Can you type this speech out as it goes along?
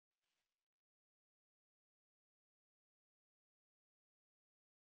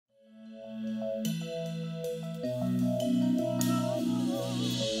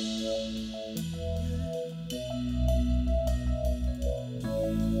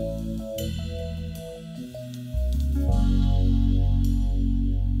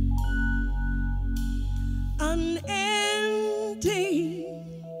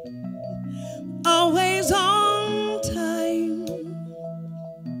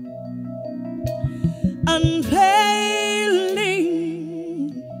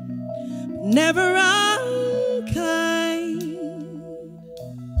unfailing, never unkind,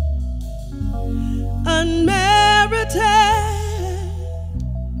 unmerited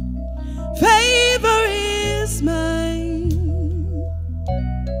favor is mine,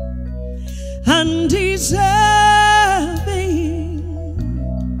 undeserving,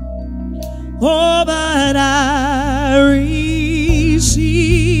 oh, but I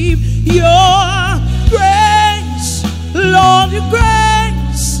receive your grace, Lord, your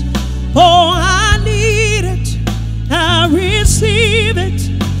grace. Oh, I need it, I receive it.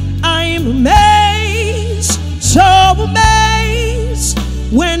 I'm amazed, so amazed.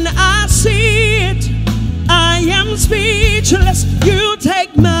 When I see it, I am speechless. You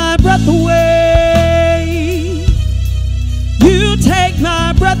take my breath away. You take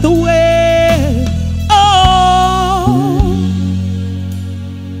my breath away. Oh,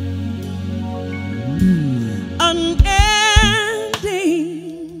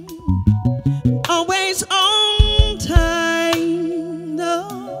 unending, always on time,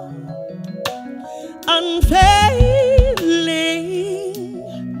 no, unfailing,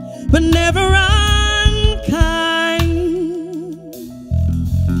 but never unkind,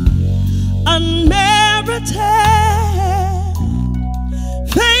 unmerited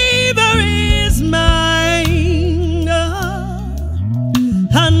favor is mine,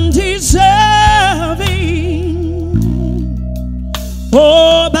 undeserving,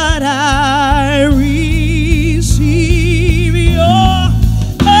 oh, but I receive your,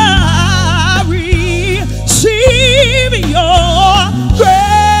 I receive your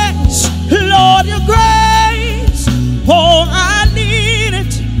grace, Lord, your grace. Oh, I need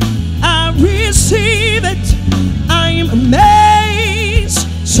it, I receive it. I'm amazed,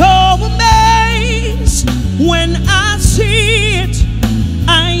 so amazed. When I see it,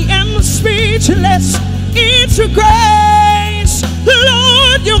 I am speechless. It's your grace,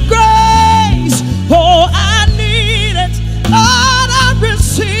 Lord, your grace. Oh, I need it, Lord, I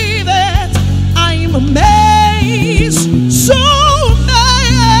receive it. I'm amazed, so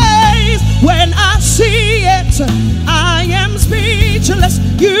amazed. When I see it, I am speechless.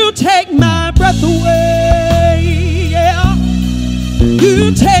 You take my breath away, yeah.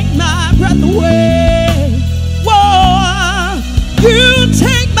 You take my breath away. Whoa, you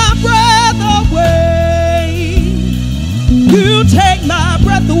take my breath away. You take my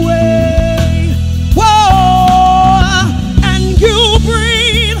breath away. Whoa, and you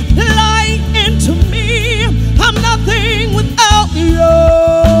breathe life into me. I'm nothing without you.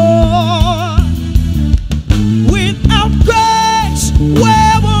 Without grace,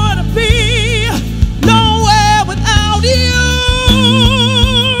 where would I be? Nowhere without you.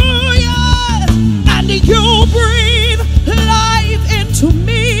 Yeah. And you breathe life into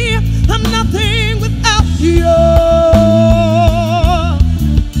me. I'm nothing without you.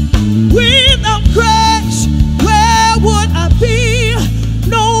 Without grace, where would I be?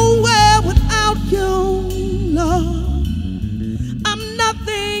 Nowhere without you, Lord. I'm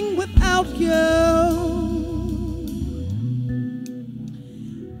nothing without you.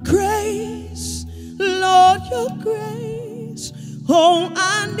 Grace, Lord, your grace. Oh,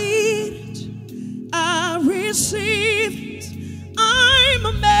 I need it, I receive